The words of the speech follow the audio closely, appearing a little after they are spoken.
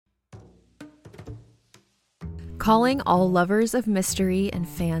Calling all lovers of mystery and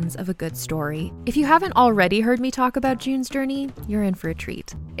fans of a good story. If you haven't already heard me talk about June's Journey, you're in for a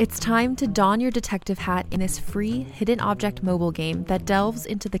treat. It's time to don your detective hat in this free hidden object mobile game that delves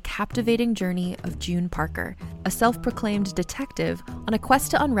into the captivating journey of June Parker, a self-proclaimed detective on a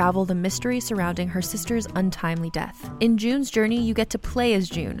quest to unravel the mystery surrounding her sister's untimely death. In June's Journey, you get to play as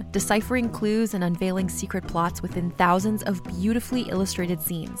June, deciphering clues and unveiling secret plots within thousands of beautifully illustrated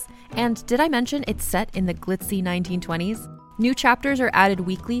scenes. And did I mention it's set in the glitzy 1920s? New chapters are added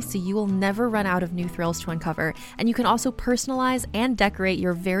weekly, so you will never run out of new thrills to uncover, and you can also personalize and decorate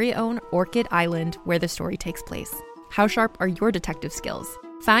your very own Orchid Island where the story takes place. How sharp are your detective skills?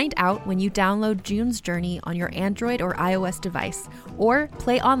 Find out when you download June's Journey on your Android or iOS device, or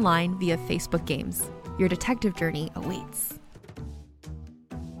play online via Facebook Games. Your detective journey awaits.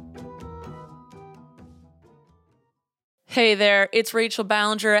 Hey there, it's Rachel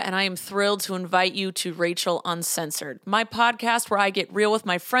Ballinger, and I am thrilled to invite you to Rachel Uncensored, my podcast where I get real with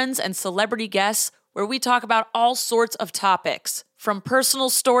my friends and celebrity guests, where we talk about all sorts of topics. From personal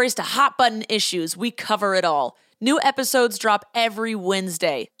stories to hot-button issues, we cover it all. New episodes drop every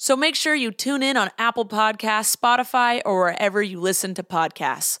Wednesday, so make sure you tune in on Apple Podcasts, Spotify, or wherever you listen to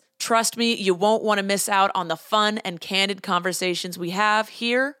podcasts. Trust me, you won't want to miss out on the fun and candid conversations we have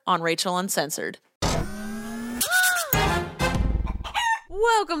here on Rachel Uncensored.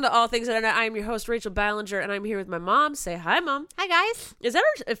 Welcome to All Things Internet. I am your host, Rachel Ballinger, and I'm here with my mom. Say hi, Mom. Hi, guys. Is that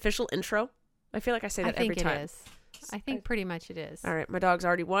our official intro? I feel like I say that every time. I think it is. I think pretty much it is. All right, my dog's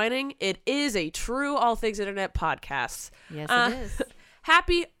already whining. It is a true All Things Internet podcast. Yes, it is.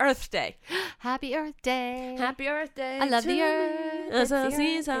 Happy Earth Day. Happy Earth Day. Happy Earth Day. I love the earth. It's the earth.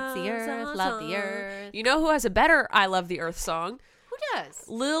 It's It's the earth. Love the earth. You know who has a better I Love the Earth song? Who does?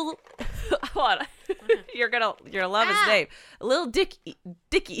 Lil, hold on. You're gonna love his name. Lil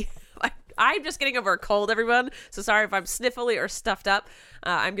Dicky. I'm just getting over a cold, everyone. So sorry if I'm sniffly or stuffed up.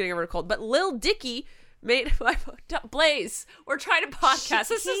 I'm getting over a cold. But Lil Dicky made Blaze. We're trying to podcast.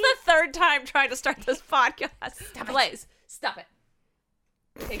 This is the third time trying to start this podcast. Blaze, stop it.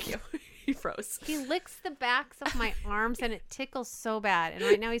 Thank you. He froze. He licks the backs of my arms and it tickles so bad. And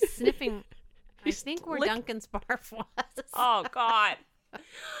right now he's sniffing. I think where Duncan's barf was. Oh, God.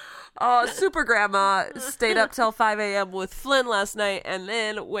 Oh, Super Grandma stayed up till 5 a.m. with Flynn last night and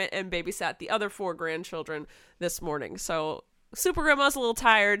then went and babysat the other 4 grandchildren this morning. So Super Grandma's a little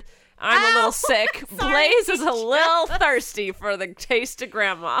tired. I'm a little sick. Blaze is a little thirsty for the taste of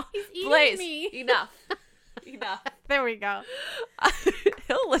Grandma. He's eating Blaze, me. Enough. There we go.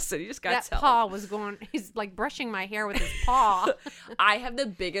 He'll listen. You just got to tell That paw him. was going, he's like brushing my hair with his paw. I have the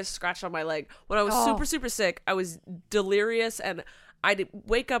biggest scratch on my leg. When I was super, super sick, I was delirious and I'd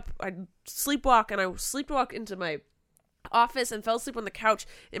wake up, I'd sleepwalk, and I sleepwalk into my office and fell asleep on the couch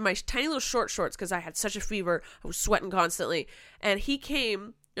in my tiny little short shorts because I had such a fever. I was sweating constantly. And he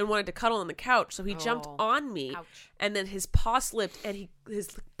came and wanted to cuddle on the couch, so he jumped on me. Ouch. And then his paw slipped, and his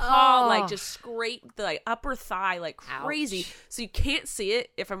paw like just scraped the upper thigh like crazy. Ouch. So you can't see it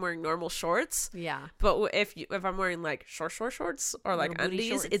if I'm wearing normal shorts. Yeah. But if I'm wearing like shorts or like Little booty undies,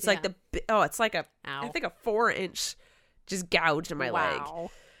 shorts, it's like it's like I Ow. think a 4-inch just gouge in my leg.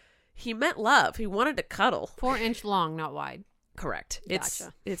 Wow. He meant love. He wanted to cuddle. 4-inch long, not wide. Correct.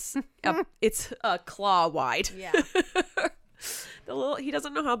 Gotcha. It's a claw wide. Yeah. He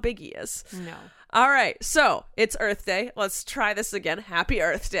doesn't know how big he is. No. All right. So it's Earth Day. Let's try this again. Happy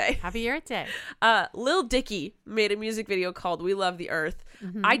Earth Day. Happy Earth Day. Lil Dicky made a music video called We Love the Earth.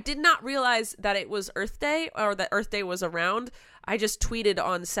 Mm-hmm. I did not realize that it was Earth Day or that Earth Day was around. I just tweeted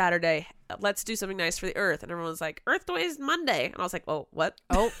on Saturday, let's do something nice for the Earth. And everyone was like, Earth Day is Monday. And I was like, oh, what?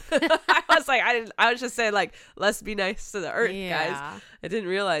 Oh. I was just saying like, let's be nice to the Earth, Yeah. guys. I didn't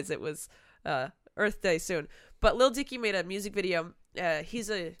realize it was Earth Day soon. But Lil Dicky made a music video. I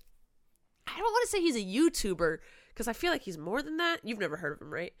don't want to say he's a YouTuber because I feel like he's more than that. You've never heard of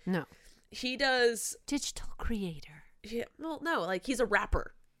him, right? No. He does. Digital creator. Yeah, well, no, like he's a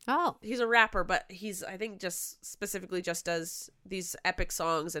rapper. Oh. He's a rapper, but he's, I think, just specifically just does these epic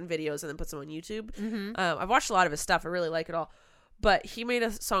songs and videos and then puts them on YouTube. Mm-hmm. I've watched a lot of his stuff. I really like it all. But he made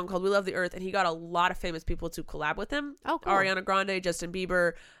a song called We Love the Earth, and he got a lot of famous people to collab with him. Oh, cool. Ariana Grande, Justin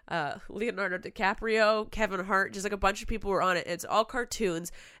Bieber, Leonardo DiCaprio, Kevin Hart, just like a bunch of people were on it. It's all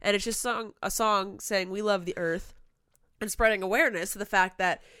cartoons, and it's just a song saying we love the Earth and spreading awareness to the fact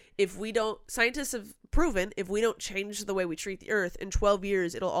that scientists have proven if we don't change the way we treat the Earth, in 12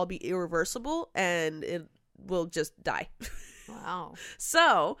 years, it'll all be irreversible, and it will just die. Wow.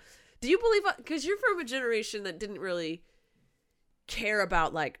 So, do you believe, because you're from a generation that didn't really care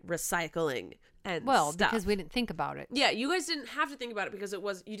about like recycling and stuff. Because we didn't think about it. Yeah, you guys didn't have to think about it because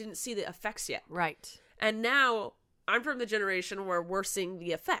you didn't see the effects yet. Right. And now I'm from the generation where we're seeing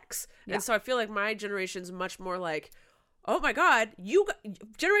the effects. Yeah. And so I feel like my generation's much more like, oh my God,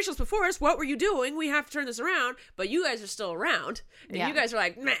 generations before us, what were you doing? We have to turn this around, but you guys are still around. And Yeah. you guys are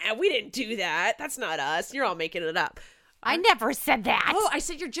like, nah, we didn't do that. That's not us. You're all making it up. I never said that. Oh, I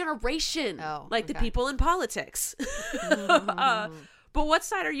said your generation. Oh, like the okay. people in politics. But what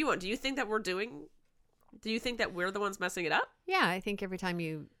side are you on? Do you think that we're the ones messing it up? Yeah, I think every time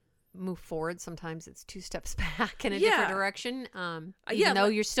you move forward, sometimes it's 2 steps back in a Yeah. different direction. Yeah, Even though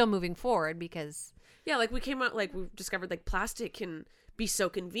like- you're still moving forward because Yeah, like we discovered like plastic can be so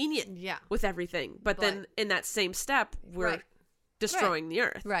convenient Yeah. with everything. But then in that same step, we're Right. destroying the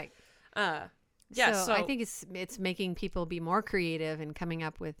earth. right. Yeah, so I think it's making people be more creative and coming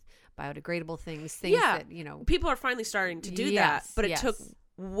up with biodegradable things Yeah. that, you know. people are finally starting to do that, Yes, but it yes. took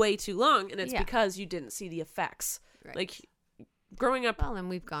way too long, and it's Yeah. because you didn't see the effects. Right. Like growing up, Well, and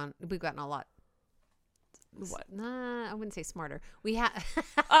we've gotten a lot. what? Nah, I wouldn't say smarter. We have some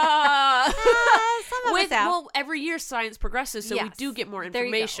of us have. Well, every year science progresses, so we Yes. do get more There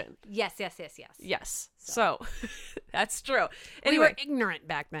you go. information. Yes. Yes, so that's true. We were Anyway, ignorant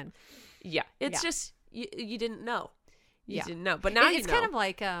back then. yeah, it's Yeah. just you didn't know. You Yeah. didn't know, but now It's you know. kind of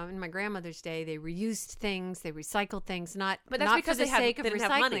like in my grandmother's day, they reused things, they recycled things, not But that's not because for the they had- sake of they didn't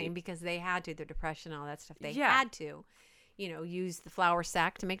have money. recycling, because they had to, the depression, all that stuff. They Yeah. had to, use the flour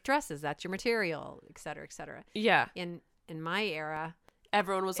sack to make dresses. That's your material, et cetera, et cetera. Yeah, In my era,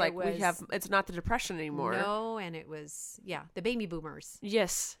 everyone was like, was- it's not the depression anymore. no, and it was the baby boomers.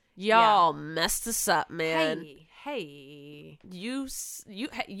 Yes, y'all messed us up, man. Hey, You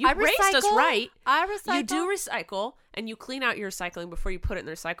I raised us recycle. right. I recycle. You do recycle, and you clean out your recycling before you put it in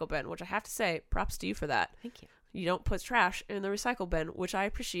the recycle bin, which I have to say, props to you for that. Thank you. You don't put trash in the recycle bin, which I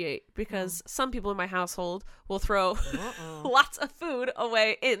appreciate, because Mm. some people in my household will throw lots of food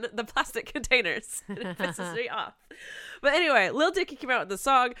away in the plastic containers. And it pisses me off. But anyway, Lil Dicky came out with the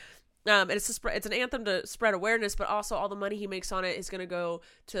song. And it's an anthem to spread awareness, but also all the money he makes on it is going to go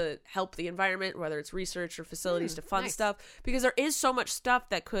to help the environment, whether it's research or facilities to fund nice. stuff, because there is so much stuff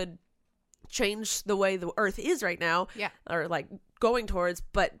that could change the way the earth is right now, or like going towards,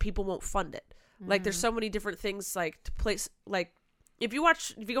 but people won't fund it. Like there's so many different things, like to place, like if you go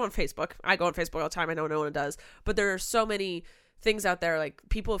on Facebook, I go on Facebook all the time, I know no one does, but there are so many things out there, like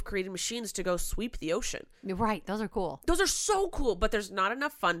people have created machines to go sweep the ocean. Right, those are cool. Those are so cool, but there's not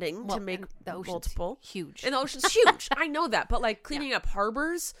enough funding Well, to make and the ocean's multiple. huge. And the ocean's huge. I know that, but like cleaning up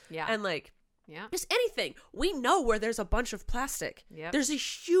harbors and like Yeah. just anything. We know where there's a bunch of plastic. Yep. There's a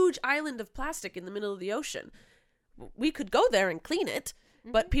huge island of plastic in the middle of the ocean. We could go there and clean it,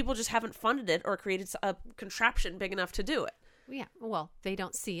 but people just haven't funded it or created a contraption big enough to do it. Yeah, well, they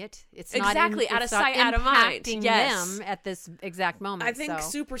don't see it. It's Exactly, not out of it's not sight, out of mind. impacting Yes. them at this exact moment. I think so.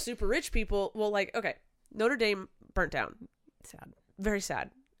 super rich people will like, okay, Notre Dame burnt down. Sad. Very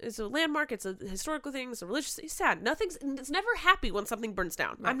sad. It's a landmark. It's a historical thing. It's a religious. It's sad. It's never happy when something burns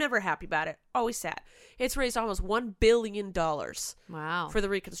down. Right. I'm never happy about it. Always sad. It's raised almost $1 billion Wow. for the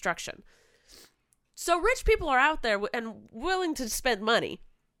reconstruction. So rich people are out there and willing to spend money,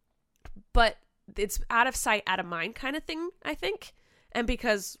 but it's out of sight, out of mind kind of thing, I think. And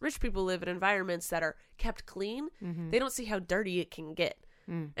because rich people live in environments that are kept clean, they don't see how dirty it can get.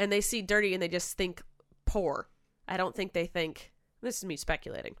 And they see dirty and they just think poor. I don't think they think, this is me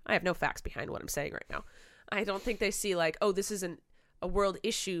speculating. I have no facts behind what I'm saying right now. I don't think they see like, oh, this isn't a world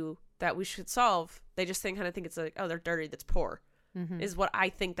issue that we should solve. They just kind of think it's like, oh, they're dirty, that's poor. Is what I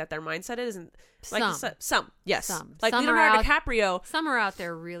think that their mindset is. And like some, yes. Some. Like Some are Leonardo out- DiCaprio. Some are out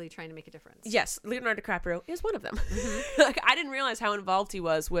there really trying to make a difference. Yes, Leonardo DiCaprio is one of them. Like I didn't realize how involved he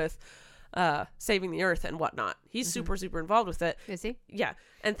was with saving the earth and whatnot. He's super involved with it. Is he? Yeah.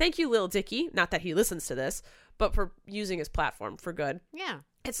 And thank you, Lil Dicky. Not that he listens to this, but for using his platform for good. Yeah.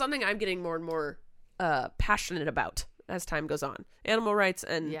 It's something I'm getting more and more passionate about as time goes on. Animal rights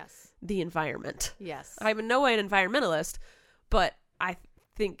and Yes. the environment. Yes. I'm in no way an environmentalist, but I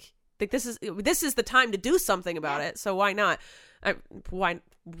think this is the time to do something about it. So why not? Why?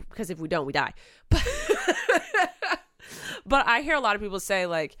 Because if we don't, we die. But I hear a lot of people say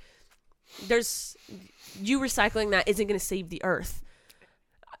like, "There's you recycling that isn't going to save the earth,"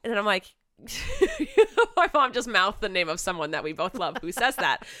 and I'm like, my mom just mouthed the name of someone that we both love who says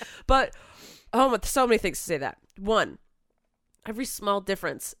that. But so many things to say that. One, every small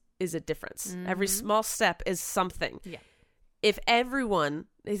difference is a difference. Every small step is something. Yeah. If everyone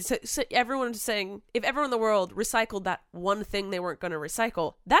in the world recycled that one thing they weren't going to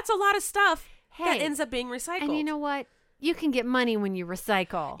recycle, that's a lot of stuff that ends up being recycled. And you know what? You can get money when you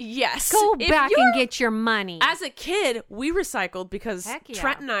recycle. Yes. Go If back you're- and get your money. As a kid, we recycled because Heck yeah.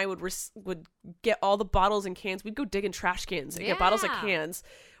 Trent and I would get all the bottles and cans. We'd go dig in trash cans and get bottles and Yeah. cans,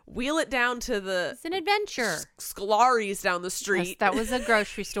 wheel it down to the It's an adventure. Scolari's down the street. Yes, that was a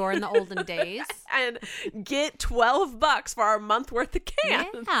grocery store in the olden days. and get $12 for our month worth of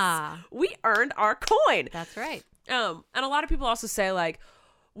cans. Yeah. We earned our coin. That's right. And a lot of people also say like,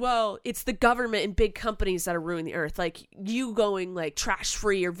 well, it's the government and big companies that are ruining the earth. Like you going like trash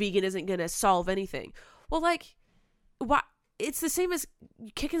free or vegan isn't going to solve anything. Well, like why? It's the same as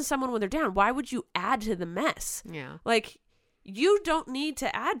kicking someone when they're down. Why would you add to the mess? Yeah. Like you don't need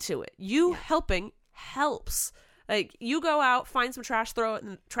to add to it. You helping helps. Like you go out, find some trash, throw it in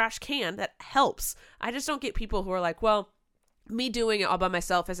the trash can. That helps. I just don't get people who are like, well, me doing it all by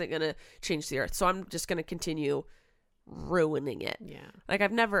myself isn't going to change the earth. So I'm just going to continue ruining it. Yeah. Like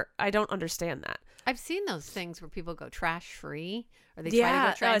I don't understand that. I've seen those things where people go trash free or they try Yeah,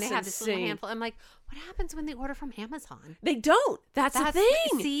 to go trash and they that's have this little insane. handful. I'm like, what happens when they order from Amazon? They don't. That's the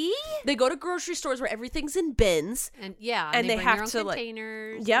thing. See? They go to grocery stores where everything's in bins. And yeah, And they they bring have their own to, like-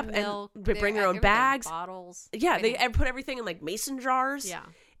 containers. Yep, and and milk, they bring their own everything, bags. bottles. Yeah, they everything. put everything in like mason jars. Yeah.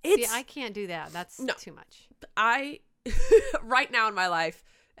 It's See, I can't do that. That's No. too much. I right now in my life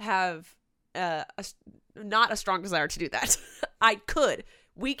have not a strong desire to do that. I could.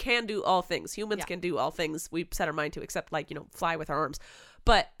 We can do all things. Humans Yeah. can do all things we set our mind to, except like, fly with our arms.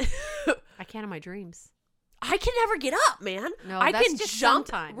 But I can't in my dreams. I can never get up, man. No, I that's can just jump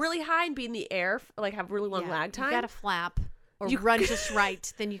sometimes. really high and be in the air, like have really long Yeah, lag time. You gotta flap or You- run just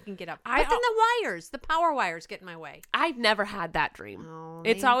right, then you can get up. I But then the wires, the power wires get in my way. I've never had that dream. Oh,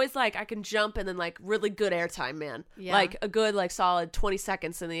 It's they- always like I can jump and then like really good airtime, man. Yeah. Like a good like solid 20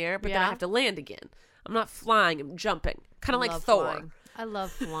 seconds in the air, but then I Yeah. have to land again. I'm not flying, I'm jumping. Kind I of like love Thor. flying. I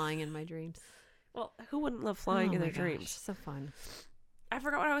love flying in my dreams. Well, who wouldn't love flying Oh in my their gosh, dreams? So fun. I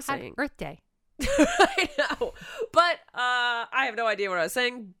forgot what I was Happy saying. Earth Day. I know. But I have no idea what I was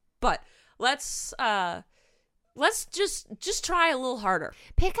saying. But let's just try a little harder.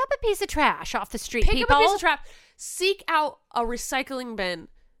 Pick up a piece of trash off the street, Pick people. up a piece of trash. Seek out a recycling bin,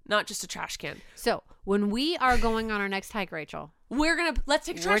 not just a trash can. So when we are going on our next hike, Rachel, Let's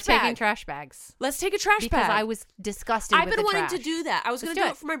take a we're trash taking bag. trash bags Let's take a trash because bag. I was disgusted. I've with been the wanting to trash. do that. I was Let's going to do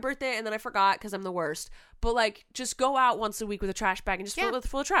do it for my birthday and then I forgot because I'm the worst. But like, just go out once a week with a trash bag and just fill Yeah. it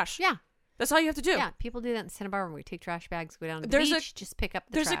full of trash. Yeah, That's all you have to do. yeah. People do that in Santa Barbara. We take trash bags, go down to the There's a- beach, just pick up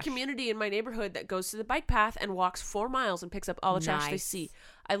the There's trash. a community in my neighborhood that goes to the bike path and walks 4 miles and picks up all the trash they Nice. see.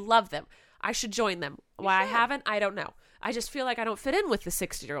 I love them. I should join them. Why I should. haven't, I don't know. I just feel like I don't fit in with the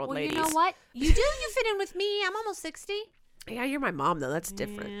 60-year-old Well, ladies. you know what? You do. You fit in with me. I'm almost 60. Yeah, you're my mom though. That's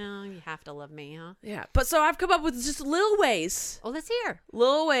different. Yeah, you have to love me, huh? Yeah. But so I've come up with just little ways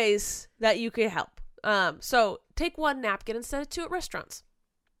that you could help. So take 1 napkin instead of 2 at restaurants.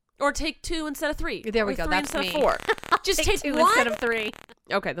 Or take 2 instead of 3. There we Or go. 3 That's instead me. of 4. Just take 2 one instead of 3.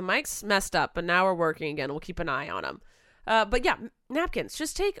 Okay, the mic's messed up, but now we're working again. We'll keep an eye on them. But yeah, napkins.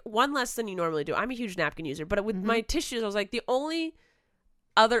 Just take 1 less than you normally do. I'm a huge napkin user, but with my tissues, I was like, the only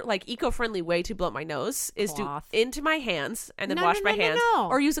other like eco-friendly way to blow up my nose is Cloth. to into my hands and then No, wash no, my no, no, hands no.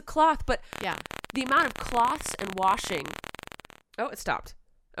 or use a cloth. But Yeah. the amount of cloths and washing. Oh, it stopped.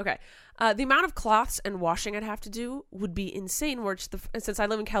 Okay. The amount of cloths and washing I'd have to do would be insane. Which since I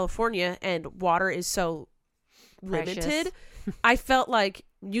live in California and water is so Precious. limited, I felt like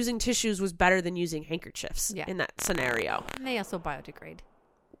using tissues was better than using handkerchiefs Yeah. in that scenario. And they also biodegrade.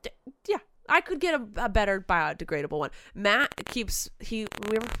 Yeah, I could get a better biodegradable one. Matt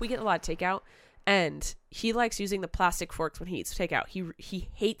we get a lot of takeout, and he likes using the plastic forks when he eats takeout. He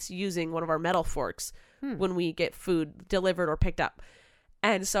hates using one of our metal forks when we get food delivered or picked up.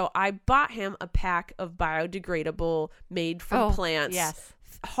 And so I bought him a pack of biodegradable, made from plants, Yes.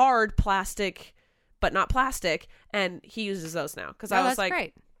 hard plastic, but not plastic, and he uses those now because I was that's like,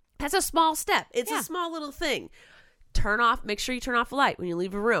 great. that's a small step. It's Yeah. a small little thing. Make sure you turn off the light when you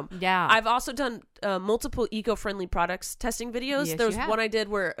leave a room. Yeah. I've also done multiple eco-friendly products testing videos. Yes, There was you have. one I did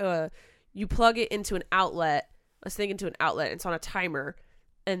where you plug it into an outlet. Let's think into an outlet. It's on a timer.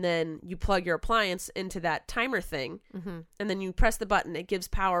 And then you plug your appliance into that timer thing. Mm-hmm. And then you press the button. It gives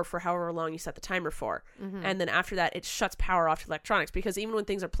power for however long you set the timer for. Mm-hmm. And then after that, it shuts power off to electronics. Because even when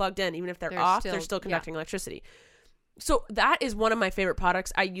things are plugged in, even if they're They're off, still- they're still yeah. conducting electricity. So that is one of my favorite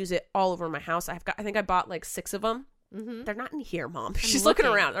products. I use it all over my house. I think I bought like 6 of them. Mm-hmm. They're not in here, Mom. She's looking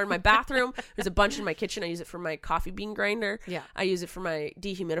around. They're in my bathroom. There's a bunch in my kitchen. I use it for my coffee bean grinder. Yeah. I use it for my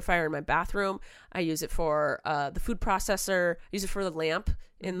dehumidifier in my bathroom. I use it for the food processor. I use it for the lamp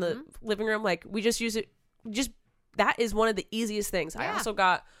in the living room. Like, we just use it. That is one of the easiest things. I Yeah. also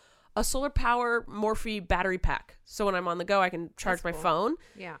got a solar power Morphe battery pack. So when I'm on the go, I can charge my phone.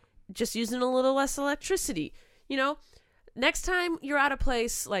 Yeah. Just using a little less electricity. You know, next time you're at a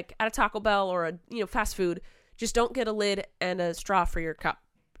place like at a Taco Bell or a fast food, just don't get a lid and a straw for your cup,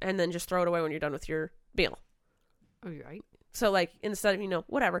 and then just throw it away when you're done with your meal. Oh, you're right. So like instead of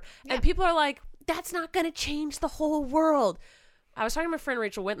whatever, Yeah. and people are like, that's not gonna change the whole world. I was talking to my friend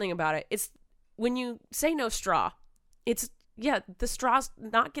Rachel Wentling about it. It's when you say no straw, it's the straw's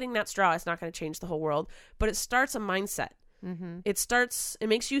not getting that straw is not going to change the whole world, but it starts a mindset. Mm-hmm. It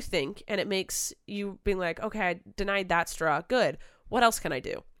makes you think, and it makes you being like, okay, I denied that straw. Good. What else can I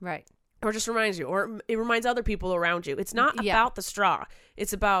do? Right. Or just reminds you, or it reminds other people around you. It's not about the straw.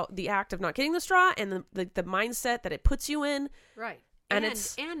 It's about the act of not getting the straw and the mindset that it puts you in. Right.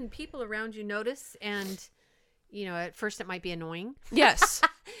 And people around you notice, and at first it might be annoying. Yes.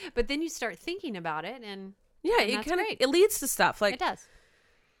 But then you start thinking about it, and it leads to stuff like it does.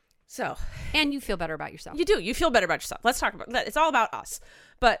 So, and you feel better about yourself. You feel better about yourself. Let's talk about that. It's all about us.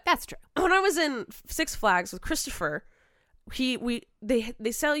 But That's true. when I was in Six Flags with Christopher, they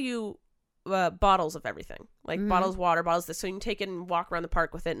sell you bottles of everything, like bottles of water, bottles of this, so you can take it and walk around the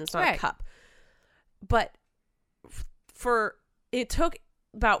park with it, and it's not a cup. But it took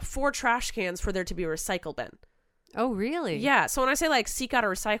about 4 trash cans for there to be a recycle bin. Oh, really? Yeah. So when I say like seek out a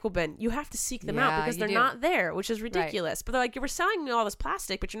recycle bin, you have to seek them out because they're not there, which is ridiculous. Right. But they're like, you were selling me all this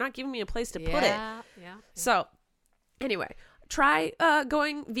plastic, but you're not giving me a place to put it. Yeah. So anyway, try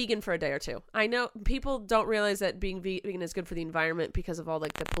going vegan for a day or two. I know people don't realize that being vegan is good for the environment because of all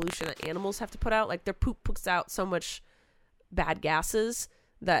like the pollution that animals have to put out. Like their poop puts out so much bad gases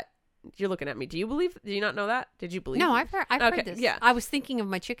that you're looking at me. Do you not know that? Did you believe? No, I've heard this. Yeah. I was thinking of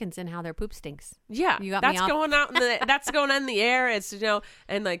my chickens and how their poop stinks. Yeah. You got that's me off. going out that's going in the air. It's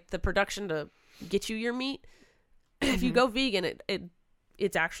and like the production to get you your meat. If you go vegan,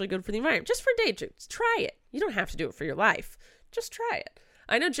 it's actually good for the environment. Just for a day, just try it. You don't have to do it for your life. Just try it.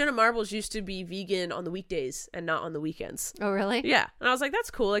 I know Jenna Marbles used to be vegan on the weekdays and not on the weekends. Oh, really? Yeah. And I was like, that's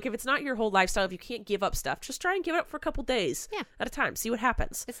cool. Like, if it's not your whole lifestyle, if you can't give up stuff, just try and give it up for a couple days at a time. See what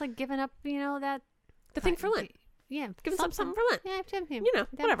happens. It's like giving up, the thing for Lent. Yeah. Give us something for Lent. Yeah.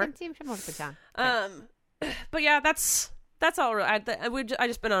 Whatever. But yeah, that's all. I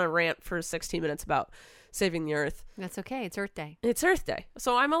just been on a rant for 16 minutes about saving the earth. That's okay. It's Earth Day. It's Earth Day.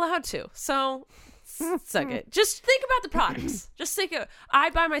 So I'm allowed to. So suck it. Just think about the products. Just think of, I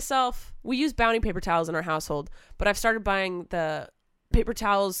buy myself, we use Bounty paper towels in our household, but I've started buying the paper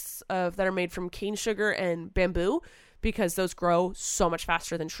towels that are made from cane sugar and bamboo because those grow so much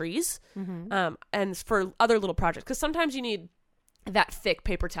faster than trees. And for other little projects, because sometimes you need that thick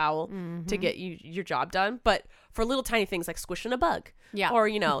paper towel to get your job done, but for little tiny things like squishing a bug, or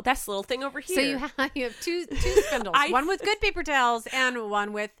that's the little thing over here. So you have two spindles, one with good paper towels and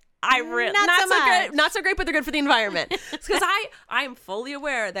one with not so great, but they're good for the environment. Because I am fully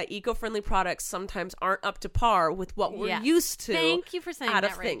aware that eco-friendly products sometimes aren't up to par with what we're used to. Thank you for saying out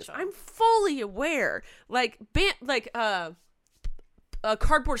that, of things. Rachel. I'm fully aware. Like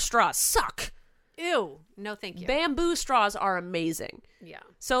cardboard straws suck. Ew. No, thank you. Bamboo straws are amazing. Yeah.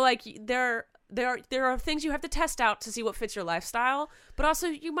 So like there are things you have to test out to see what fits your lifestyle, but also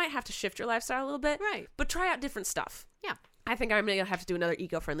you might have to shift your lifestyle a little bit. Right. But try out different stuff. Yeah. I think I'm gonna have to do another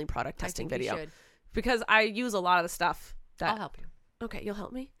eco-friendly product testing video. You should. Because I use a lot of the stuff that I'll help you. Okay, you'll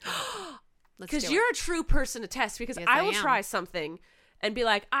help me? Because you're a true person to test, because Yes, I I will am. try something and be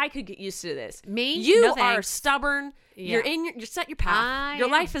like, I could get used to this. Me? You No, are thanks. stubborn. Yeah. You're set your path. Your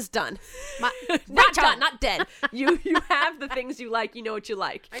am. life is done. Not not done. done, not dead. You have the things you like, you know what you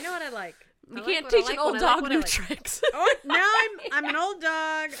like. I know what I like. You can't teach an old dog new tricks. Oh, now I'm an old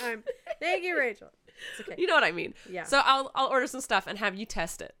dog. Thank you, Rachel. It's okay. You know what I mean. Yeah. So I'll order some stuff and have you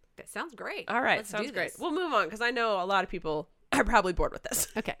test it. That sounds great. All right, Let's sounds do great. this. We'll move on because I know a lot of people are probably bored with this.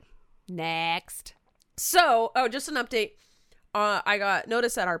 Okay. Next. So, just an update. I got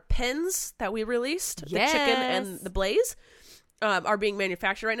notice that our pens that we released, the chicken and the blaze, are being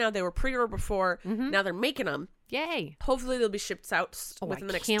manufactured right now. They were pre-ordered before. Now they're making them. Yay. Hopefully they'll be shipped out within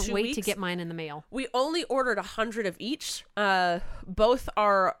the next 2 weeks. I can't wait to get mine in the mail. We only ordered 100 of each. Both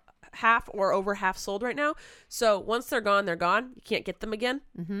are half or over half sold right now. So once they're gone, they're gone. You can't get them again.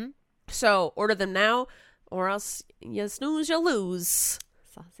 So order them now, or else you snooze, you lose.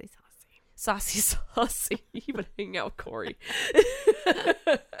 Saucy. Saucy, saucy. Even hanging out with Corey.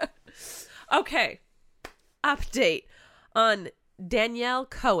 Okay. Update on Danielle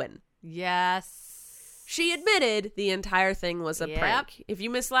Cohen. Yes. She admitted the entire thing was a prank. If you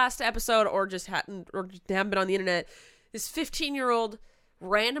missed last episode or just haven't been on the internet, this 15-year-old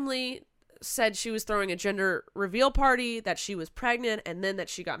randomly said she was throwing a gender reveal party, that she was pregnant, and then that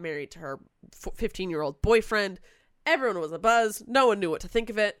she got married to her 15-year-old boyfriend. Everyone was abuzz. No one knew what to think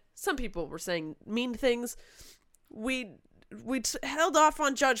of it. Some people were saying mean things. We held off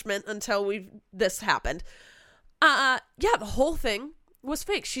on judgment until this happened. Yeah, the whole thing was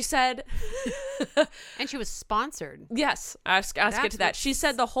fake. She said, and she was sponsored. yes, I'll get to that. She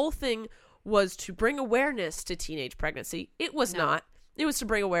said the whole thing was to bring awareness to teenage pregnancy. It was not. It was to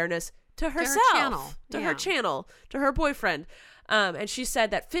bring awareness to herself, her channel, to her boyfriend. And she said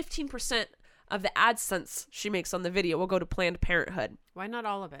that 15% of the AdSense she makes on the video will go to Planned Parenthood. Why not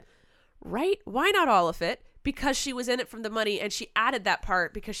all of it? Right? Why not all of it? Because she was in it from the money, and she added that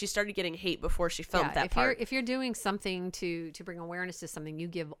part because she started getting hate before she filmed that part. If you're doing something to bring awareness to something, you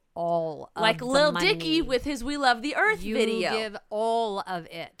give all of like the Lil money. Dicky with his "We Love the Earth" video. You give all of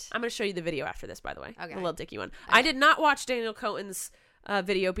it. I'm going to show you the video after this, by the way. Okay. The Lil Dicky one. Okay. I did not watch Danielle Cohen's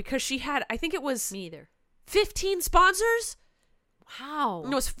video because she had, I think it was Me either. 15 sponsors. Wow.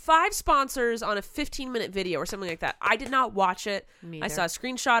 No, it was 5 sponsors on a 15-minute video or something like that. I did not watch it. I saw a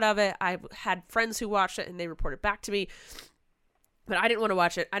screenshot of it. I had friends who watched it, and they reported back to me. But I didn't want to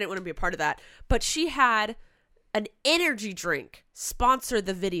watch it. I didn't want to be a part of that. But she had an energy drink sponsor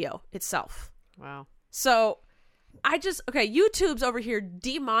the video itself. Wow. So YouTube's over here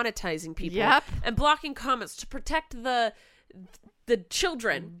demonetizing people and blocking comments to protect the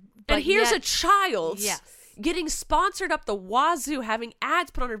children. But and here's yet, a child yes. getting sponsored up the wazoo, having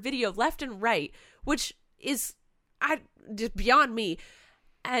ads put on her video left and right, which is just beyond me.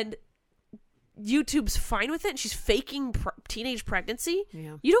 And YouTube's fine with it, and she's faking teenage pregnancy.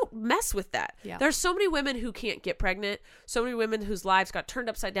 Yeah. You don't mess with that. Yeah. There's so many women who can't get pregnant, so many women whose lives got turned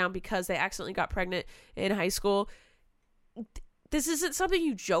upside down because they accidentally got pregnant in high school. This isn't something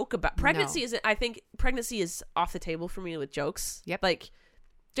you joke about. Pregnancy isn't. I think pregnancy is off the table for me with jokes. Yep. Like,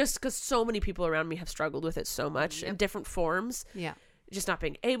 just because so many people around me have struggled with it so much in different forms. Yeah. Just not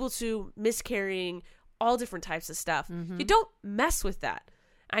being able to, miscarrying, all different types of stuff. Mm-hmm. You don't mess with that.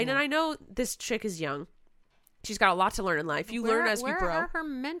 And I know this chick is young. She's got a lot to learn in life. You learn as you grow. Where are her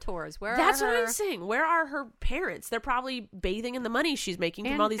mentors? That's what I'm saying. Where are her parents? They're probably bathing in the money she's making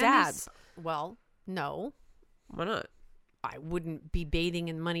from all these ads. Well, no. Why not? I wouldn't be bathing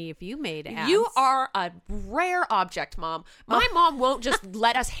in money if you made ads. You are a rare object, Mom. My mom won't just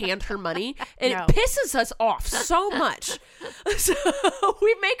let us hand her money, and No. it pisses us off so much. So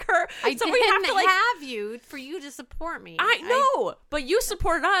we make her. I so didn't we have to have you for you to support me. I know, but you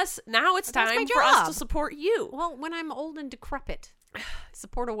supported us. Now it's That's my time for us to job. support you. Well, when I'm old and decrepit,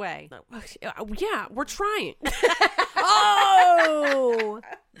 support away. Yeah, we're trying. Oh,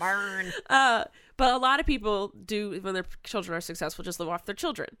 burn. But a lot of people do, when their children are successful, just live off their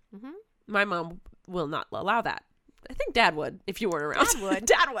children. Mm-hmm. My mom will not allow that. I think Dad would if you weren't around. Dad would.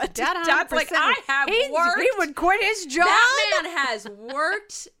 Dad would. Dad's like, 100%. I have worked. He would quit his job. That man has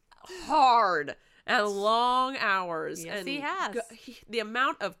worked hard and long hours. Yes, and he has. The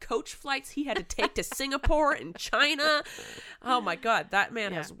amount of coach flights he had to take to Singapore and China. Oh my God, that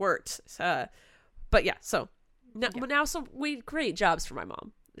man has worked. But yeah, so now so we create jobs for my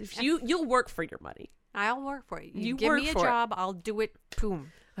mom. If you'll work for your money. I'll work for you. You give work me a for it. job, I'll do it.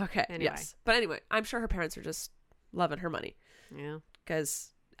 Boom. Okay. Anyway. Yes. But anyway, I'm sure her parents are just loving her money Yeah.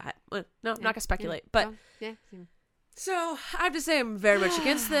 because I'm not gonna speculate. But yeah. so I have to say I'm very much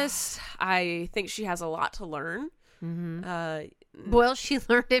against this. I think she has a lot to learn. Mm-hmm. Well, she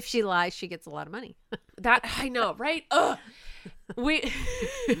learned if she lies, she gets a lot of money. That I know, right? Ugh. Because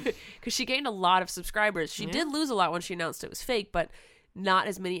she gained a lot of subscribers. She did lose a lot when she announced it was fake, but not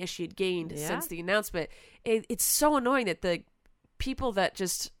as many as she had gained since the announcement. It's so annoying that the people that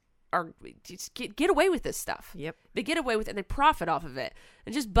just get away with this stuff. Yep. They get away with it and they profit off of it.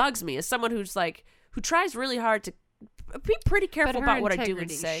 It just bugs me as someone who tries really hard to be pretty careful about what I do and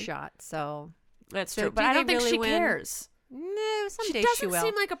say. Shot, so That's So true, do but I don't they think really she win? cares. no, She someday doesn't will.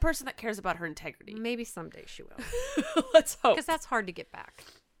 seem like a person that cares about her integrity. Maybe someday she will. Let's hope. Because that's hard to get back.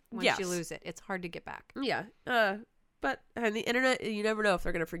 Once Yes. you lose it, it's hard to get back. Yeah. But on the internet, you never know if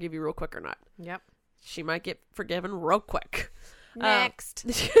they're going to forgive you real quick or not. Yep. She might get forgiven real quick. Next.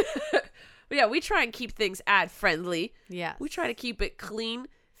 But yeah, we try and keep things ad friendly. Yes. We try to keep it clean,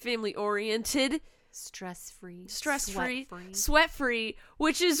 family oriented, Stress-free. stress-free, sweat-free. sweat-free,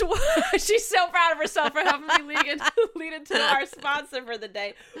 which is why she's so proud of herself for helping me lead into our sponsor for the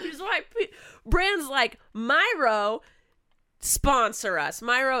day, which is why brands like Myro sponsor us.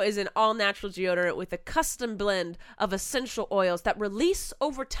 Myro is an all-natural deodorant with a custom blend of essential oils that release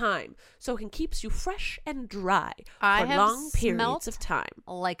over time, so it can keep you fresh and dry I for have long periods smelt of time.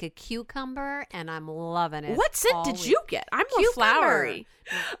 Like a cucumber, and I'm loving it. What scent all did week. you get? I'm more Cucumber. flowery.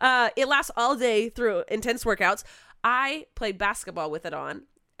 It lasts all day through intense workouts. I play basketball with it on,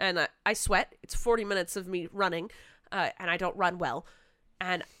 and I sweat. It's 40 minutes of me running, and I don't run well,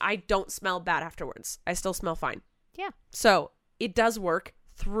 and I don't smell bad afterwards. I still smell fine. Yeah. So it does work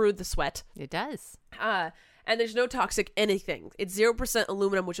through the sweat. It does. And there's no toxic anything. It's 0%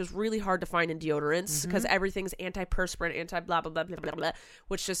 aluminum, which is really hard to find in deodorants because everything's antiperspirant, anti-blah, blah, blah, blah, blah, blah,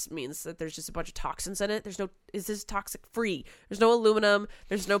 which just means that there's just a bunch of toxins in it. Is this toxic free? There's no aluminum.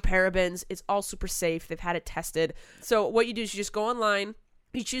 There's no parabens. It's all super safe. They've had it tested. So what you do is you just go online.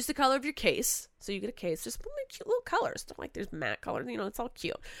 You choose the color of your case. So you get a case, just cute little colors. Don't like there's matte colors, it's all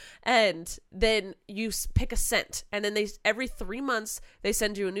cute. And then you pick a scent. And then every 3 months, they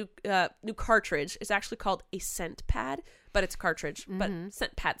send you a new cartridge. It's actually called a scent pad, but it's a cartridge. But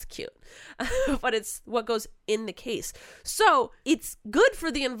scent pad's cute. But it's what goes in the case. So it's good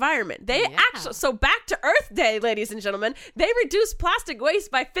for the environment. So back to Earth Day, ladies and gentlemen, they reduce plastic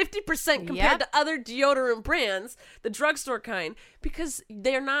waste by 50% compared to other deodorant brands, the drugstore kind, because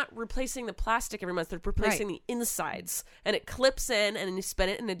they're not replacing the plastic every month. They're replacing the insides, and it clips in, and then you spin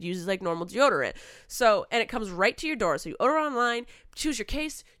it, and it uses like normal deodorant. So, and it comes right to your door. So you order online, choose your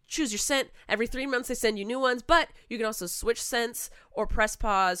case, choose your scent. Every 3 months they send you new ones, but you can also switch scents or press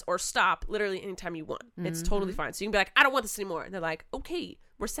pause or stop literally anytime you want. It's totally fine. So you can be like, I don't want this anymore. And they're like, okay,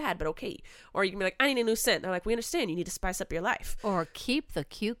 we're sad, but okay. Or you can be like, I need a new scent. They're like, we understand. You need to spice up your life. Or keep the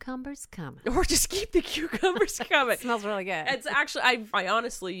cucumbers coming. Or just keep the cucumbers coming. It smells really good. It's actually, I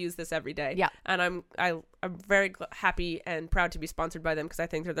honestly use this every day. Yeah. And I'm very happy and proud to be sponsored by them because I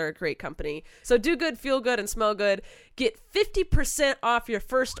think they're a great company. So do good, feel good, and smell good. Get 50% off your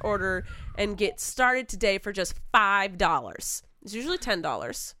first order and get started today for just $5. It's usually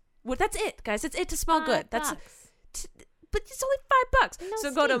 $10. Well, that's it, guys. It's it to smell good. That's but it's only $5. No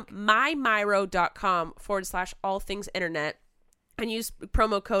so go to stink. mymiro.com/allthingsinternet and use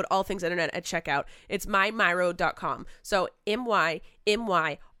promo code allthingsinternet at checkout. It's mymiro.com. So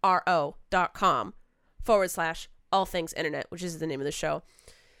mymiro.com/allthingsinternet, which is the name of the show.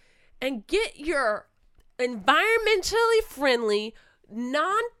 And get your environmentally friendly,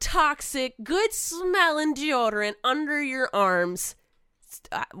 non-toxic, good smelling deodorant under your arms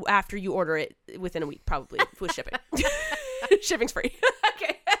after you order it within a week, probably, with shipping. Shipping's free.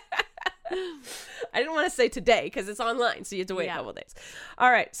 Okay. I didn't want to say today because it's online, so you have to wait a couple days. All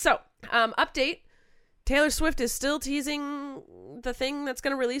right. So, update. Taylor Swift is still teasing the thing that's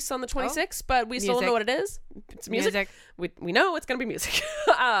going to release on the 26th, but we still don't know what it is. It's music. We know it's going to be music.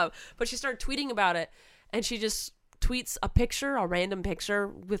 But she started tweeting about it, and she just tweets a random picture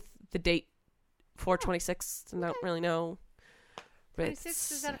with the date 4/26, and I don't really know.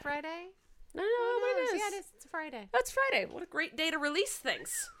 26th, is that a Friday? No, it is. Yeah, it is. It's a Friday. That's Friday. What a great day to release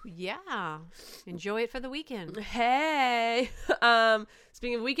things. Yeah. Enjoy it for the weekend. Hey.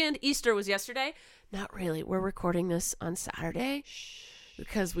 Speaking of weekend, Easter was yesterday. Not really. We're recording this on Saturday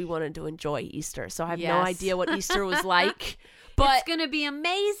because we wanted to enjoy Easter. So I have no idea what Easter was like. But it's going to be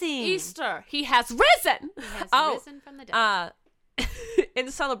amazing. Easter. He has risen. He has risen from the dead. In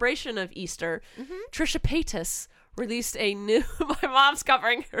the celebration of Easter, Trisha Paytas released a new... My mom's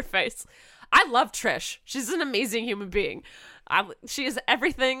covering her face. I love Trish. She's an amazing human being. She is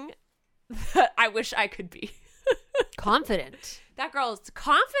everything that I wish I could be. Confident. That girl is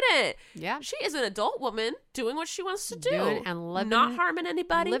confident. Yeah. She is an adult woman doing what she wants to do. Doing and living, not harming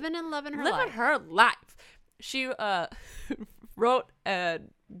anybody. Living and loving her living life. her life. She wrote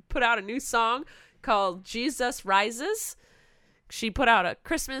and put out a new song called Jesus Rises. She put out a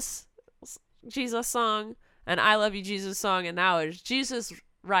Christmas Jesus song, an I Love You Jesus song, and now it's Jesus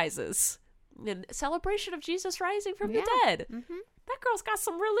Rises. In celebration of Jesus rising from the dead. Mm-hmm. That girl's got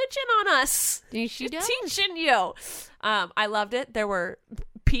some religion on us. She does. Teaching you. I loved it. There were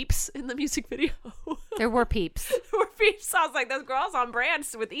peeps in the music video. There were peeps. There were peeps. I was like, this girl's on brand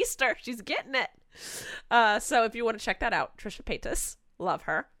with Easter. She's getting it. So if you want to check that out, Trisha Paytas. Love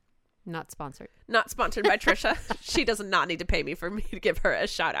her. Not sponsored. Not sponsored by Trisha. She does not need to pay me for me to give her a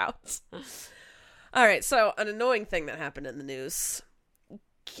shout out. All right. So an annoying thing that happened in the news.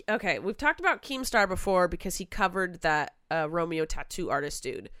 Okay, we've talked about Keemstar before because he covered that Romeo tattoo artist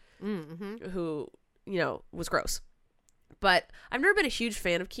dude who, was gross. But I've never been a huge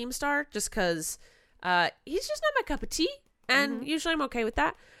fan of Keemstar just because he's just not my cup of tea. And usually I'm okay with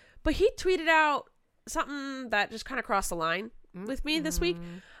that. But he tweeted out something that just kind of crossed the line with me this week.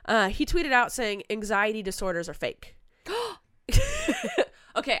 He tweeted out saying anxiety disorders are fake.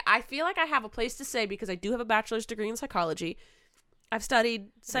 Okay, I feel like I have a place to say because I do have a bachelor's degree in psychology. I've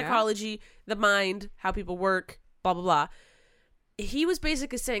studied psychology, the mind, how people work, blah, blah, blah. He was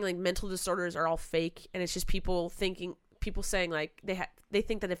basically saying, like, mental disorders are all fake, and it's just people thinking, people saying like they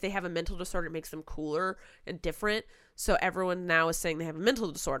think that if they have a mental disorder, it makes them cooler and different. So everyone now is saying they have a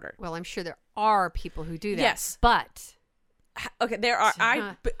mental disorder. Well, I'm sure there are people who do that. Yes. But Okay, there are.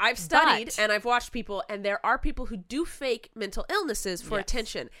 I've studied But- and I've watched people, and there are people who do fake mental illnesses for Yes.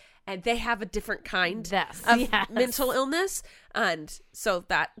 attention, and they have a different kind Yes. of Yes. mental illness, and so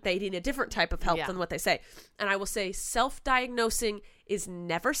that they need a different type of help Yeah. than what they say. And I will say, self-diagnosing is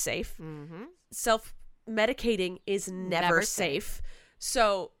never safe. Mm-hmm. Self-medicating is never Never safe.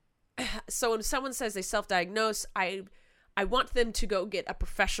 So when someone says they self-diagnose, I want them to go get a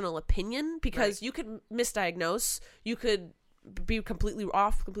professional opinion, because you could misdiagnose, you could be completely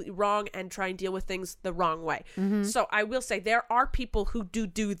off, completely wrong, and try and deal with things the wrong way. So I will say there are people who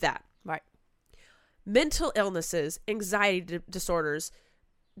do that. Right. Mental illnesses, anxiety disorders,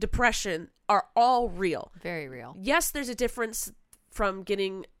 depression are all real. Very real. Yes, there's a difference from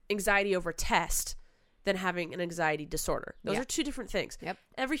getting anxiety over test than having an anxiety disorder. Those Yeah. are two different things. Yep.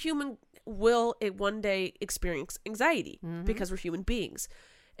 Every human will one day experience anxiety because we're human beings.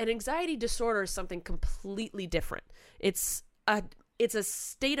 An anxiety disorder is something completely different. It's a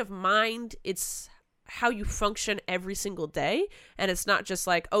state of mind. It's how you function every single day. And it's not just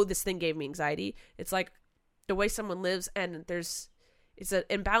like, oh, this thing gave me anxiety. It's like the way someone lives, and it's an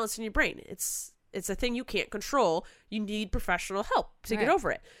imbalance in your brain. It's a thing you can't control. You need professional help to get Right.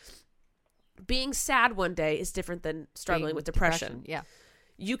 over it. Being sad one day is different than struggling Being with depression. Yeah.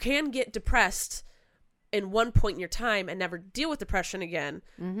 You can get depressed in one point in your time and never deal with depression again.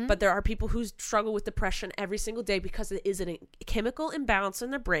 But there are people who struggle with depression every single day because it is a chemical imbalance in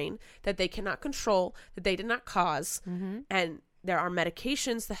their brain that they cannot control, that they did not cause. And there are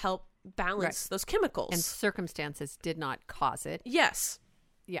medications to help balance those chemicals. And circumstances did not cause it. Yes.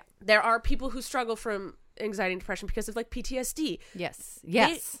 Yeah. There are people who struggle from anxiety and depression because of like PTSD. Yes.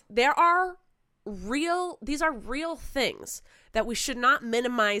 Yes. These are real things that we should not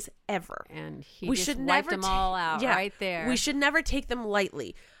minimize ever. And he We just should wiped never them all out right there. We should never take them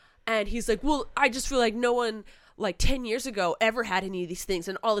lightly. And he's like, well, I just feel like no one like 10 years ago ever had any of these things,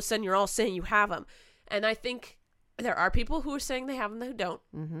 and all of a sudden you're all saying you have them. And I think there are people who are saying they have them who don't.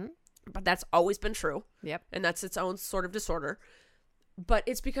 But that's always been true. Yep. And that's its own sort of disorder. But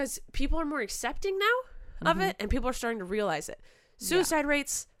it's because people are more accepting now of it, and people are starting to realize it. Suicide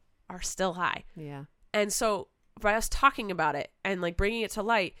rates are still high. Yeah. And so by us talking about it and like bringing it to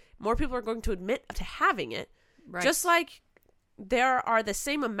light, more people are going to admit to having it. Right. Just like there are the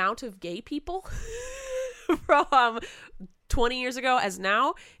same amount of gay people from 20 years ago as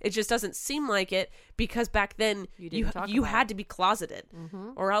now. It just doesn't seem like it, because back then You didn't talk you about had it. to be closeted,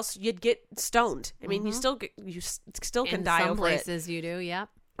 or else you'd get stoned. I mean, you still can In die some over places you do. Yep.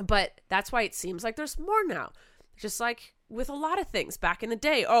 it. But that's why it seems like there's more now. Just like with a lot of things back in the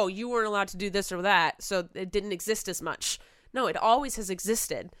day, oh, you weren't allowed to do this or that, so it didn't exist as much. No, it always has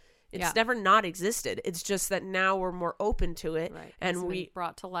existed. It's never not existed. It's just that now we're more open to it, Right. and It's been we're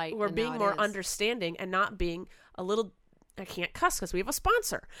brought to light. and being now it more is. understanding and not being a little. I can't cuss because we have a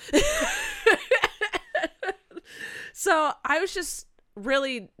sponsor. So I was just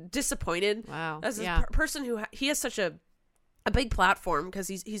really disappointed. Wow. As a Yeah. person who he has such a big platform, because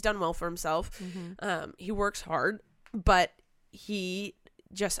he's done well for himself. He works hard, but I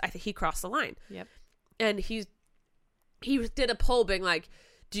think he crossed the line. Yep. And he did a poll being like,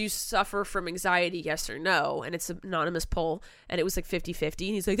 do you suffer from anxiety, yes or no? And it's an anonymous poll, and it was like 50-50.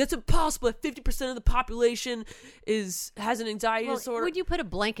 And he's like, that's impossible. 50% of the population has an anxiety Well, disorder. would you put a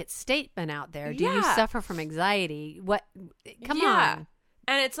blanket statement out there? Do you Yeah. suffer from anxiety? What? Come Yeah. on.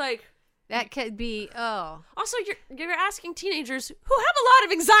 And it's like, That could be. Oh, also you're asking teenagers who have a lot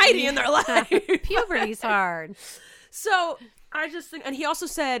of anxiety in their life. puberty's hard. So I just think, and he also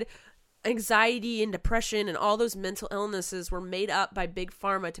said anxiety and depression and all those mental illnesses were made up by big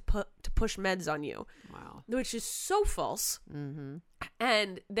pharma to push meds on you, Wow. which is so false.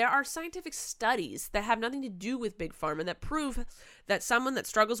 And there are scientific studies that have nothing to do with big pharma that prove that someone that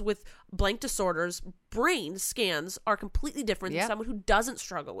struggles with blank disorders, brain scans are completely different than Yep. someone who doesn't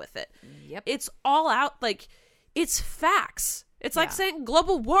struggle with it. Yep. It's all out, like, it's facts. It's like Yeah. saying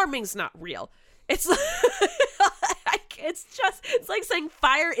global warming's not real. It's it's like saying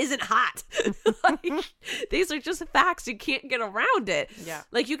fire isn't hot. Like, these are just facts. You can't get around it. Yeah.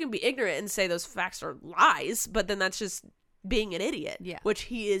 Like, you can be ignorant and say those facts are lies, but then that's just being an idiot. Yeah. Which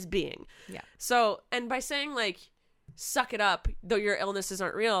he is being. Yeah. So, and by saying like, suck it up, though your illnesses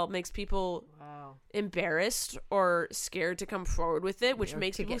aren't real, makes people Wow. embarrassed or scared to come forward with it, which Or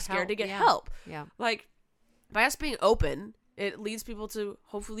makes to people get scared help. to get Yeah. help. Yeah. Like, by us being open, it leads people to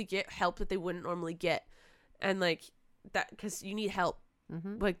hopefully get help that they wouldn't normally get. And like that, because you need help.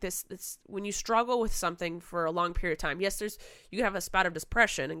 Like this, when you struggle with something for a long period of time, yes, you can have a spout of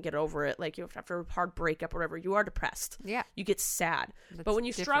depression and get over it. Like after a hard breakup or whatever, you are depressed. Yeah. You get sad. That's but when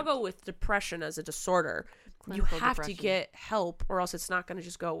you different. struggle with depression as a disorder, Clinical you have to depression. get help or else it's not going to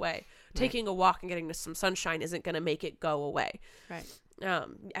just go away. Taking a walk and getting to some sunshine isn't going to make it go away. Right.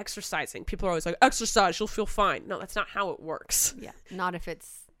 Exercising. People are always like, exercise, you'll feel fine. No, that's not how it works. Yeah. Not if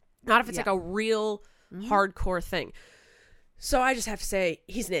it's Like a real hardcore thing. So I just have to say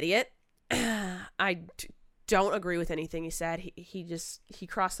he's an idiot. Don't agree with anything he said. He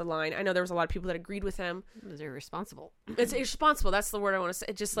crossed the line. I know there was a lot of people that agreed with him. it was irresponsible. It's irresponsible. That's the word I want to say.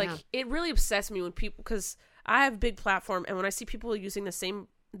 It just it really obsessed me when people, because I have a big platform, and when I see people using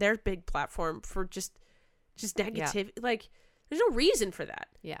their big platform for just negative, like there's no reason for that.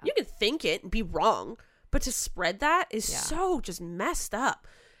 Yeah. You can think it and be wrong, but to spread that is so just messed up.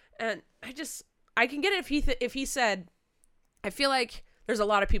 And I can get it if he said, I feel like there's a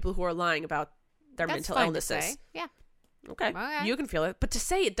lot of people who are lying about their That's mental fine to illnesses. say. Yeah. Okay. You can feel it. But to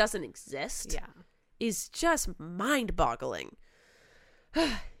say it doesn't exist is just mind-boggling.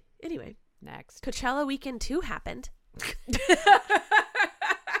 Anyway. Next. Coachella Weekend 2 happened.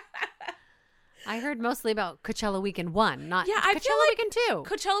 I heard mostly about Coachella Weekend 1, not Yeah, I Coachella feel like Weekend 2.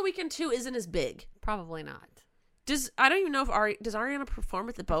 Coachella Weekend 2 isn't as big. Probably not. I don't even know if does Ariana perform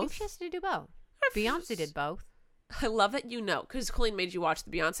with the I think both? she has to do both. Beyonce did both. I love it, because Colleen made you watch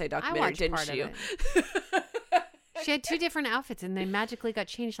the Beyonce documentary, watched didn't part of you? it. She had 2 different outfits and they magically got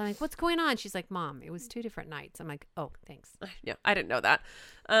changed. I'm like, what's going on? She's like, Mom, it was 2 different nights. I'm like, oh, thanks. Yeah, I didn't know that.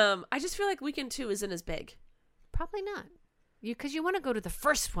 I just feel like Weekend 2 isn't as big. Probably not. Because you want to go to the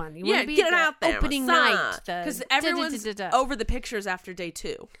first one. You Yeah, want to be get it the out there. opening Masana. night. Because everyone's da-da-da-da-da. over the pictures after day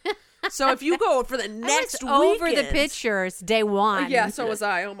 2. So if you go for the next I was over the weekend- pictures day 1. Yeah, so was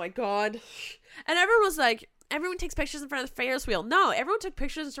I. Oh my God. And everyone was like, everyone takes pictures in front of the Ferris wheel. No, everyone took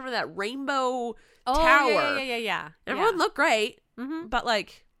pictures in front of that rainbow tower. Yeah. Everyone looked great, Mm-hmm. but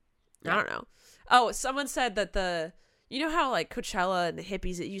like, I don't know. Oh, someone said that you know how like Coachella and the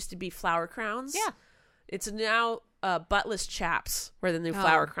hippies, it used to be flower crowns? Yeah. It's now buttless chaps were the new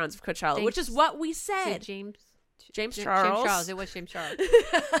flower crowns of Coachella, Thanks. which is what we Is said. it James Charles. James Charles. It was James Charles.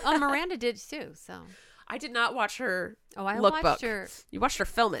 Oh, Miranda did too. So. I did not watch her I lookbook. watched her You watched her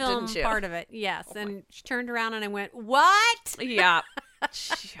film it, film didn't you? part of it. Yes, and she turned around and I went, "What?" Yeah.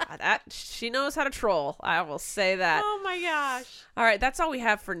 She knows how to troll. I will say that. Oh my gosh. All right, that's all we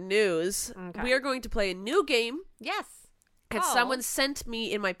have for news. Okay. We are going to play a new game Yes. that Oh. someone sent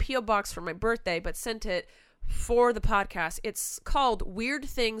me in my P.O. box for my birthday, but sent it for the podcast. It's called Weird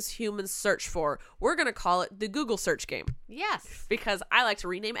Things Humans Search For. We're going to call it the Google search game Yes. because I like to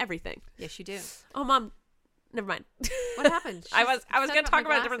rename everything. Yes, you do. Oh, Mom, never mind. What happened? I was going to talk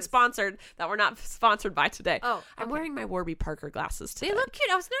about a different glasses. sponsored that we're not sponsored by today. Oh, I'm okay. wearing my Warby Parker glasses today. They look cute.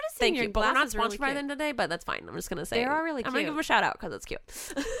 I was noticing Thank your you, but we're not glasses sponsored really by them cute. today, but that's fine. I'm just going to say They are really I'm going to cute. give them a shout out because it's cute.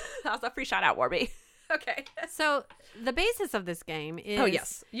 That was a free shout out, Warby. Okay. So the basis of this game is Oh,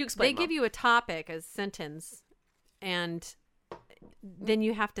 yes. You explain, They give you a topic, a sentence, and then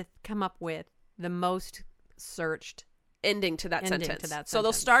you have to come up with the most searched. ending to that Ending sentence. to that So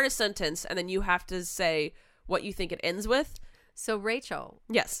they'll sentence. start a sentence and then you have to say what you think it ends with. So Rachel,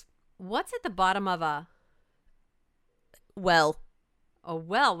 Yes. what's at the bottom of a Well.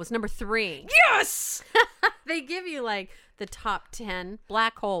 well was number 3. Yes! They give you like the top 10.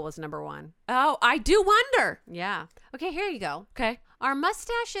 Black hole was number 1. Oh, I do wonder. Yeah. Okay, here you go. Okay. Our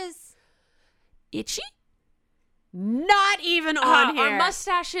mustaches Itchy? not even on here. Are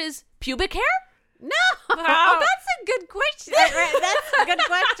mustaches pubic hair? No. Oh, that's a good question. That's a good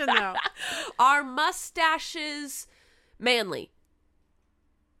question though. Are mustaches manly?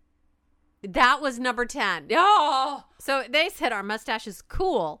 That was number 10. Oh. So they said our mustaches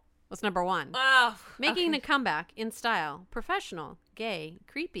cool was number 1. Oh. Making a comeback in style, professional, gay,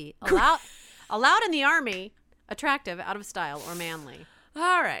 creepy, allowed in the army, attractive, out of style, or manly.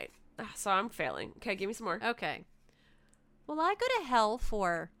 All right. So I'm failing. Okay, give me some more. Okay. Will I go to hell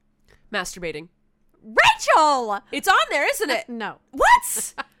for Masturbating. Rachel? It's on there, isn't it? No.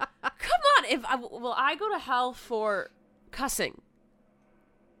 What? Come on. Will I go to hell for cussing?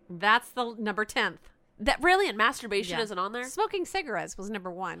 That's the number 10th. That really, and masturbation Yeah. isn't on there? Smoking cigarettes was number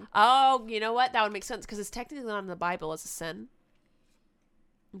 1. Oh, you know what? That would make sense because it's technically not in the Bible as a sin,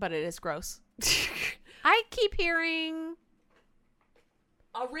 but it is gross. I keep hearing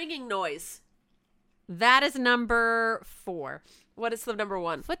A ringing noise. that is number 4. What is the number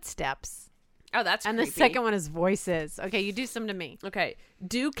 1? Footsteps. Oh, that's And creepy. the second one is voices. Okay, you do some to me. Okay.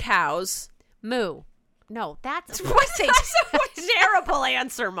 Do cows? Moo. No, that's That's a terrible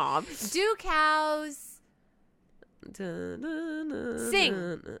answer, Mom. do cows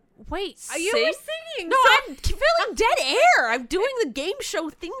Sing. Wait, you Sing? were singing. No, I'm filling dead air. I'm doing the game show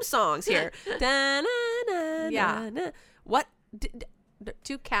theme songs here. Yeah. What?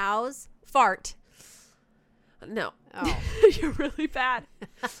 2 cows fart. No. Oh. You're really bad.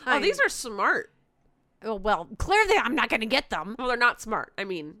 Oh, these are smart. Oh, well, clearly I'm not going to get them. Well, they're not smart. I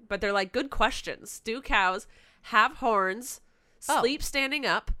mean, but they're like good questions. Do cows have horns? Sleep standing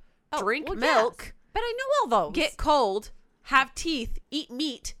up? Drink well, milk? yes. But I know all those. Get cold? Have teeth? Eat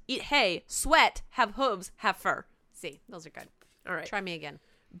meat? Eat hay? Sweat? Have hooves? Have fur? See, those are good. All right. Try me again.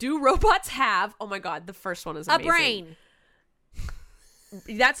 Do robots have? Oh my God, the first one is amazing. A brain.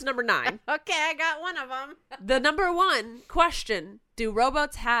 That's number 9. Okay, I got one of them. The number 1 question: do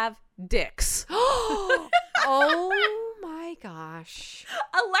robots have dicks? Oh my gosh.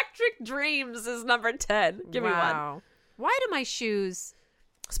 Electric Dreams is number 10. Give me one. Why do my shoes...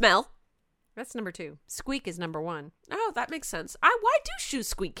 Smell. That's number 2. Squeak is number 1. Oh, that makes sense. Why do shoes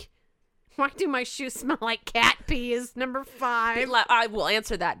squeak? Why do my shoes smell like cat pee is number 5. I will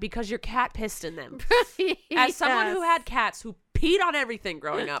answer that because your cat pissed in them. As someone who had cats who peed on everything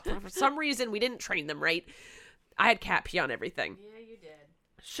growing up, for some reason we didn't train them right, I had cat pee on everything. Yeah, you did.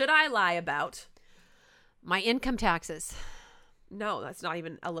 Should I lie about? My income taxes. No, that's not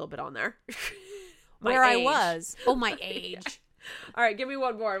even a little bit on there. Where age. I was. Oh, my age. All right, give me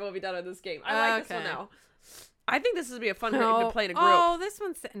one more and we'll be done with this game. I like this one Okay. now. I think this would be a fun game to play in a group. Oh, this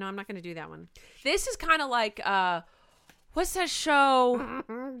one's... No, I'm not going to do that one. This is kind of like, what's that show?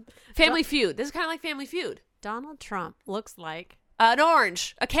 Family Feud. This is kind of like Family Feud. Donald Trump looks like... An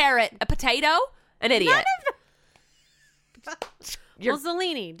orange, a carrot, a potato, an idiot.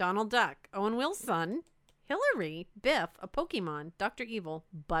 Mussolini, Donald Duck, Owen Wilson, Hillary, Biff, a Pokemon, Dr. Evil,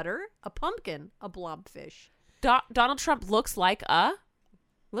 Butter, a pumpkin, a blobfish. Donald Trump looks like a...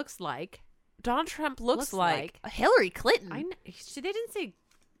 Looks like... Donald Trump looks Looks like like- a Hillary Clinton. They didn't say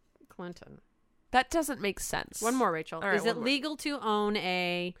Clinton. That doesn't make sense. One more, Rachel. All right, Is it one more. legal to own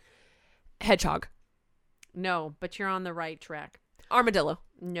a... Hedgehog. No, but you're on the right track. Armadillo.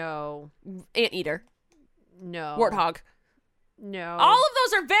 No. Anteater. No. Warthog. No. All of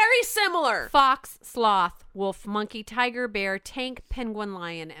those are very similar. Fox, sloth, wolf, monkey, tiger, bear, tank, penguin,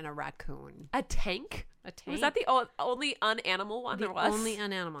 lion, and a raccoon. A tank? A tank? Was that the only unanimal one the there was? only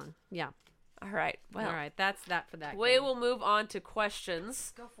animal? Yeah. All right. Well, All right. That's that for that. we game. will move on to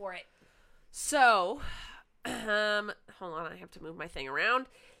questions. Go for it. So, hold on. I have to move my thing around.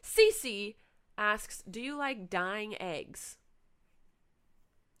 Cece asks, do you like dyeing eggs?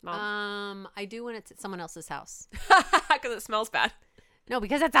 Mom? I do when it's at someone else's house. Because it smells bad. No,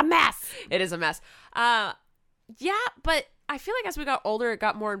 because it's a mess. It is a mess. Yeah, but I feel like as we got older, it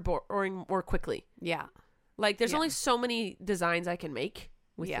got more boring more quickly. Yeah. Like, there's Yeah. only so many designs I can make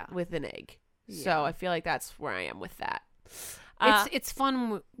with with an egg. Yeah. So I feel like that's where I am with that. It's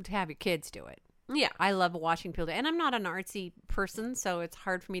fun to have your kids do it. Yeah. I love watching people do it. And I'm not an artsy person, so it's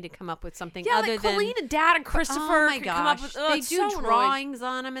hard for me to come up with something Yeah, other like than... Colleen and Dad and Christopher Oh my could come up gosh. with... They it's do so annoying. drawings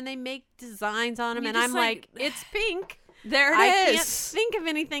on them and they make designs on them. You And just I'm like- like, it's pink. There it I is. can't think of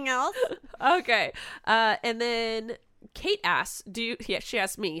anything else. Okay. And then Kate asks, she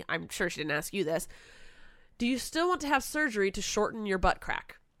asked me, I'm sure she didn't ask you this, do you still want to have surgery to shorten your butt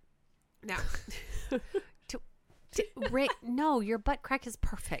crack? Now, No, your butt crack is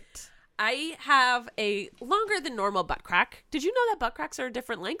perfect. I have a longer than normal butt crack. Did you know that butt cracks are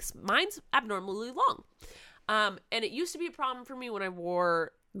different lengths? Mine's abnormally long. And it used to be a problem for me when I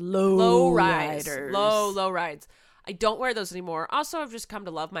wore low rides. Low rides. I don't wear those anymore. Also, I've just come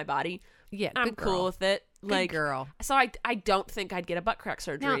to love my body. Yeah, I'm good cool girl. with it. Good girl. So I don't think I'd get a butt crack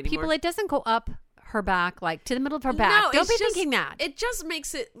surgery Now, anymore. people, it doesn't go up her back, like to the middle of her back. No, Don't it's be just- thinking that. It just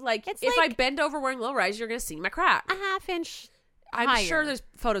makes it like It's if like- I bend over wearing low rise, you're going to see my crack. a half inch I'm higher. sure there's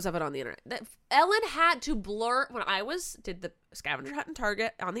photos of it on the internet. That Ellen had to blur when I did the scavenger hunt in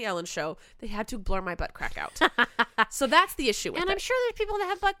Target on the Ellen show. They had to blur my butt crack out. So that's the issue with And it. I'm sure there's people that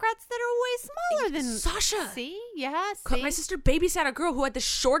have butt cracks that are way smaller than Sasha. See, yeah, Co- see? My sister babysat a girl who had the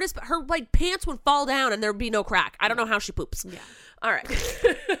shortest, but her like pants would fall down and there'd be no crack. I don't know how she poops. Yeah. All right.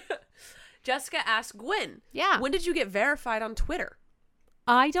 Jessica asked Gwen. Yeah. When did you get verified on Twitter?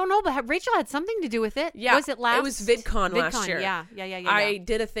 I don't know, but Rachel had something to do with it. Yeah. Was it last? It was VidCon last year. Yeah. I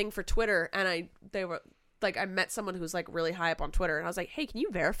did a thing for Twitter and they were like, I met someone who's like really high up on Twitter and I was like, hey, can you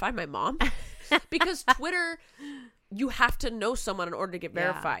verify my mom? Because Twitter, you have to know someone in order to get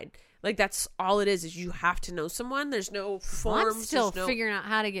Yeah. verified. Like that's all it is you have to know someone. There's no forms. I'm still there's no, figuring out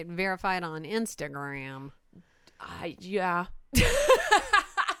how to get verified on Instagram. yeah.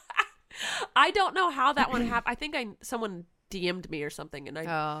 I don't know how that one happened. I think someone DM'd me or something and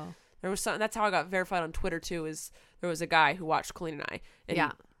Oh. There was some. That's how I got verified on Twitter too. Is there was a guy who watched Colleen and I, and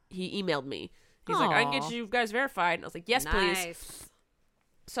Yeah. he emailed me. He's like, I can get Aw. you guys verified, and I was like, yes, please. Nice.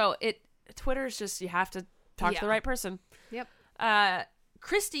 So Twitter is just, you have to talk to the Yeah. right person. Yep.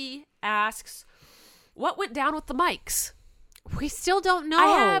 Christy asks, what went down with the mics? We still don't know.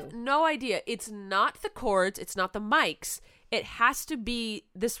 I have no idea. It's not the cords. It's not the mics. It has to be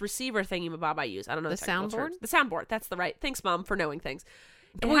this receiver thingy Bob I use. I don't know The technical soundboard? terms. The soundboard. That's the right. Thanks, Mom, for knowing things.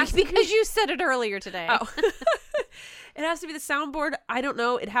 It Well, has to be- because you said it earlier today. Oh. It has to be the soundboard. I don't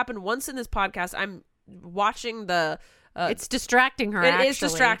know. It happened once in this podcast. I'm watching the... It's distracting her, It actually. is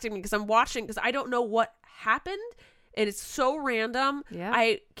distracting me because I'm watching, because I don't know what happened, and it's so random. Yeah.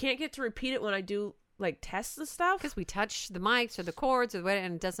 I can't get to repeat it when I do like tests and stuff. Because we touch the mics or the cords or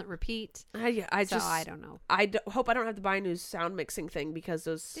and it doesn't repeat. I So just I don't know. hope I don't have to buy a new sound mixing thing, because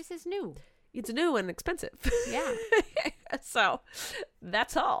This is new. it's new and expensive. Yeah. So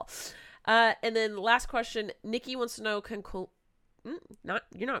that's all. And then last question, Nikki wants to know,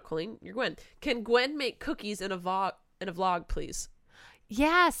 you're not Colleen, you're Gwen. Can Gwen make cookies in a vlog, please?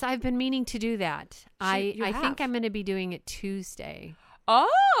 Yes, I've been meaning to do that. I you think have. I'm going to be doing it Tuesday.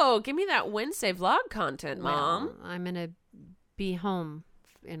 Oh, give me that Wednesday vlog content, Mom. Well, I'm going to be home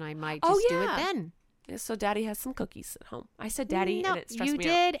and I might Oh, just do yeah. it then. Yeah, so Daddy has some cookies at home. I said Daddy, no, and it stressed you me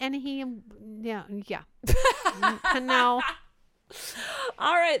did, and he, yeah. No, out.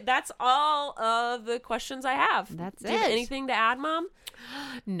 All right, that's all of the questions I have. That's Do you have it. anything to add, Mom?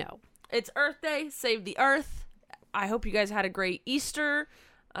 no. It's Earth Day. Save the Earth. I hope you guys had a great Easter.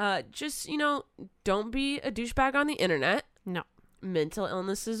 Just, don't be a douchebag on the internet. No. Mental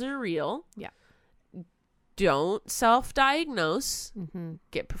illnesses are real. Yeah. Don't self-diagnose. Mm-hmm.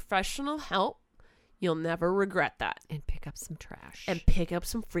 Get professional help. You'll never regret that. And pick up some trash. And pick up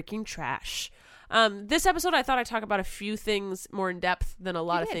some freaking trash. This episode, I thought I'd talk about a few things more in depth than a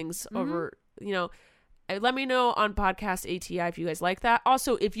lot of did. things Mhm. over, let me know on podcast ATI if you guys like that.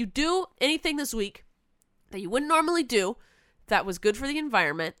 Also, if you do anything this week that you wouldn't normally do that was good for the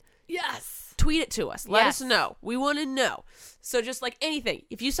environment, yes. tweet it to us. Let us Yes. know. We want to know. So just like anything,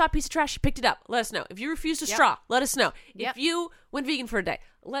 if you saw a piece of trash, you picked it up, let us know. If you refused a Yep. straw, let us know. Yep. If you went vegan for a day,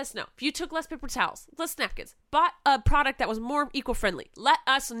 let us know. If you took less paper towels, less napkins, bought a product that was more eco-friendly, let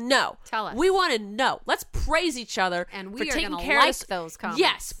us know. Tell us. We want to know. Let's praise each other. And for we are taking going to care of like this. those comments.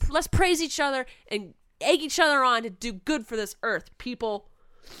 Yes. Let's praise each other and egg each other on to do good for this earth, people.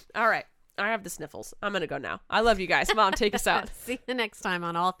 All right. I have the sniffles. I'm going to go now. I love you guys. Mom, take us out. See you next time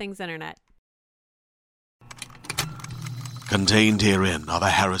on All Things Internet. Contained herein are the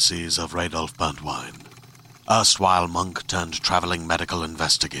heresies of Radolf Burntwine, erstwhile monk turned traveling medical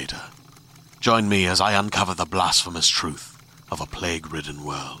investigator. Join me as I uncover the blasphemous truth of a plague-ridden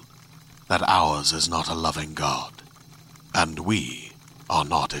world, that ours is not a loving God, and we are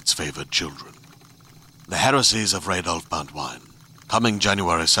not its favored children. The heresies of Radolf Burntwine, coming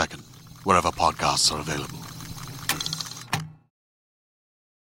January 2nd, wherever podcasts are available.